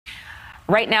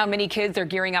Right now, many kids are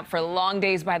gearing up for long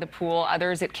days by the pool,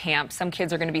 others at camp. Some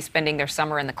kids are going to be spending their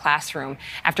summer in the classroom.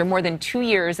 After more than 2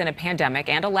 years in a pandemic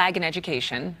and a lag in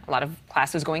education, a lot of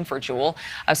classes going virtual,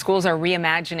 schools are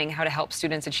reimagining how to help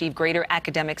students achieve greater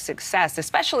academic success,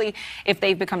 especially if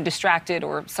they've become distracted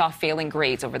or saw failing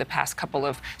grades over the past couple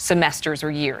of semesters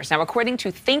or years. Now, according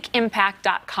to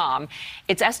thinkimpact.com,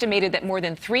 it's estimated that more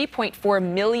than 3.4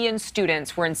 million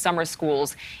students were in summer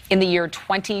schools in the year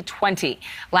 2020.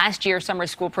 Last year, summer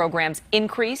school programs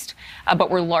increased, but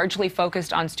were largely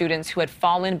focused on students who had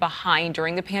fallen behind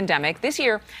during the pandemic. This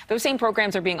year, those same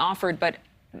programs are being offered, but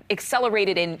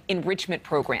accelerated in enrichment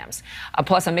programs,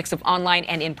 plus a mix of online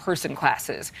and in-person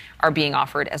classes are being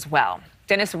offered as well.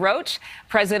 Dennis Roche,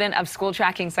 president of school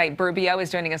tracking site Burbio, is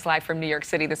joining us live from New York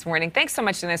City this morning. Thanks so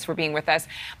much, Dennis, for being with us.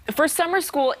 For summer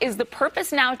school, is the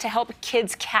purpose now to help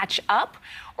kids catch up,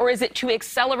 or is it to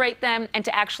accelerate them and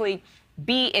to actually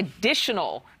be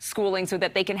additional schooling so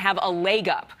that they can have a leg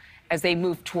up as they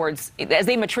move towards, as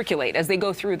they matriculate, as they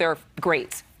go through their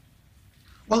grades?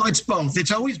 Well, it's both.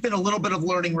 It's always been a little bit of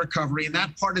learning recovery, and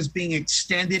that part is being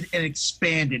extended and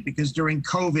expanded because during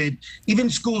COVID, even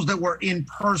schools that were in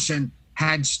person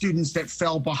had students that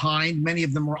fell behind. Many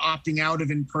of them were opting out of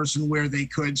in person where they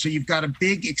could. So you've got a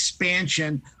big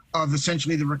expansion of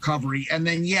essentially the recovery. And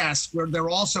then, yes, they're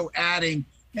also adding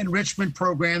enrichment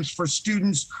programs for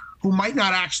students who might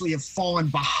not actually have fallen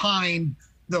behind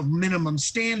the minimum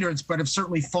standards, but have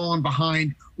certainly fallen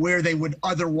behind where they would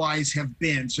otherwise have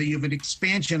been. So you have an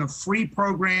expansion of free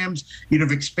programs, you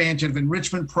have expansion of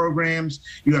enrichment programs,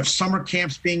 you have summer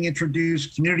camps being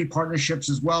introduced, community partnerships,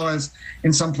 as well as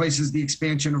in some places the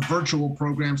expansion of virtual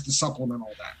programs to supplement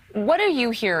all that. What are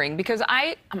you hearing? Because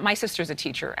my sister's a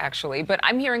teacher, actually, but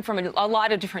I'm hearing from a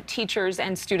lot of different teachers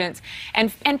and students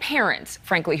and parents,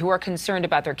 frankly, who are concerned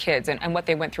about their kids and what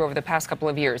they went through over the past couple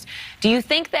of years. Do you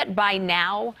think that by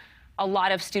now a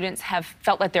lot of students have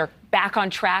felt like they're back on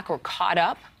track or caught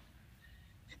up?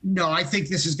 No, I think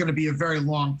this is going to be a very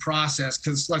long process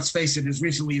because let's face it, as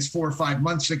recently as 4 or 5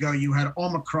 months ago, you had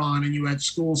Omicron and you had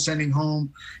schools sending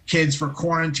home kids for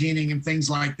quarantining and things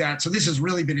like that. So this has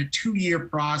really been a 2-year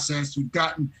process. You've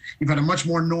had a much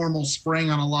more normal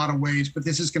spring on a lot of ways, but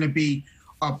this is going to be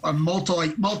a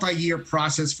multi-year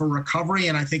process for recovery,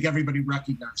 and I think everybody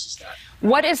recognizes that.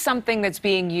 What is something that's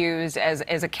being used as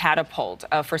a catapult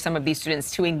for some of these students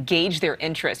to engage their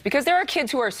interest? Because there are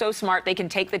kids who are so smart, they can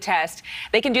take the test,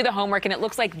 they can do the homework, and it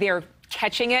looks like they're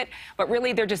catching it, but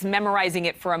really they're just memorizing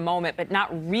it for a moment, but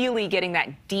not really getting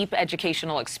that deep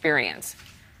educational experience.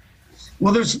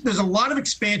 Well, there's a lot of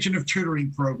expansion of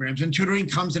tutoring programs, and tutoring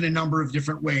comes in a number of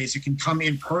different ways. It can come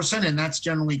in person, and that's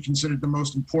generally considered the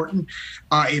most important.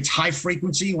 It's high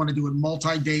frequency. You want to do it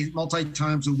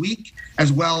multi-times a week,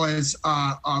 as well as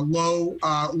a low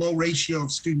ratio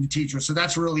of student to teacher. So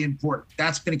that's really important.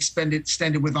 That's been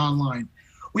extended with online.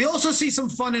 We also see some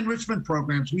fun enrichment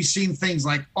programs. We've seen things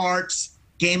like arts,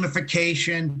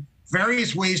 gamification,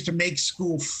 various ways to make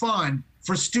school fun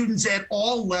for students at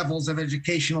all levels of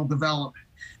educational development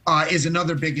is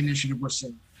another big initiative we're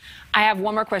seeing. I have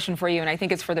one more question for you, and I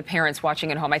think it's for the parents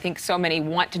watching at home. I think so many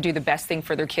want to do the best thing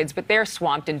for their kids, but they're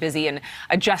swamped and busy and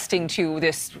adjusting to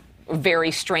this very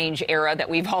strange era that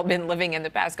we've all been living in the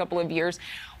past couple of years.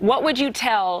 What would you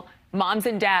tell moms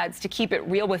and dads to keep it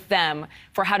real with them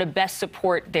for how to best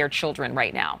support their children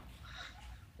right now?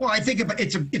 Well, I think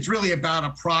it's really about a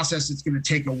process that's going to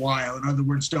take a while. In other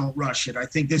words, don't rush it. I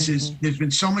think there's been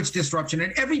so much disruption,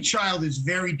 and every child is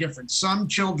very different. Some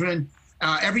children,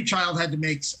 every child had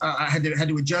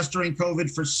to adjust during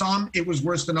COVID. For some, it was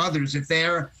worse than others. If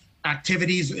their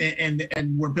activities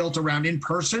and were built around in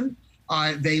person,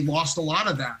 they lost a lot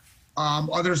of that.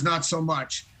 Others not so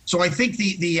much. So I think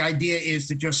the idea is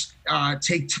to just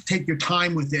take your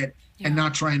time with it. And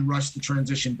not try and rush the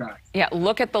transition back. Yeah,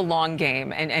 look at the long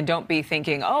game and don't be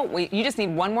thinking, oh, you just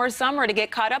need one more summer to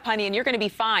get caught up, honey, and you're going to be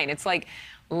fine. It's like,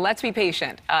 let's be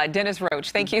patient. Dennis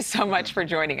Roche, thank you so much for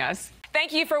joining us.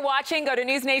 Thank you for watching. Go to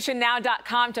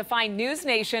newsnationnow.com to find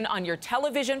NewsNation on your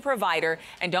television provider.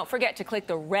 And don't forget to click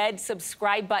the red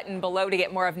subscribe button below to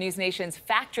get more of NewsNation's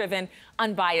fact-driven,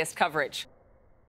 unbiased coverage.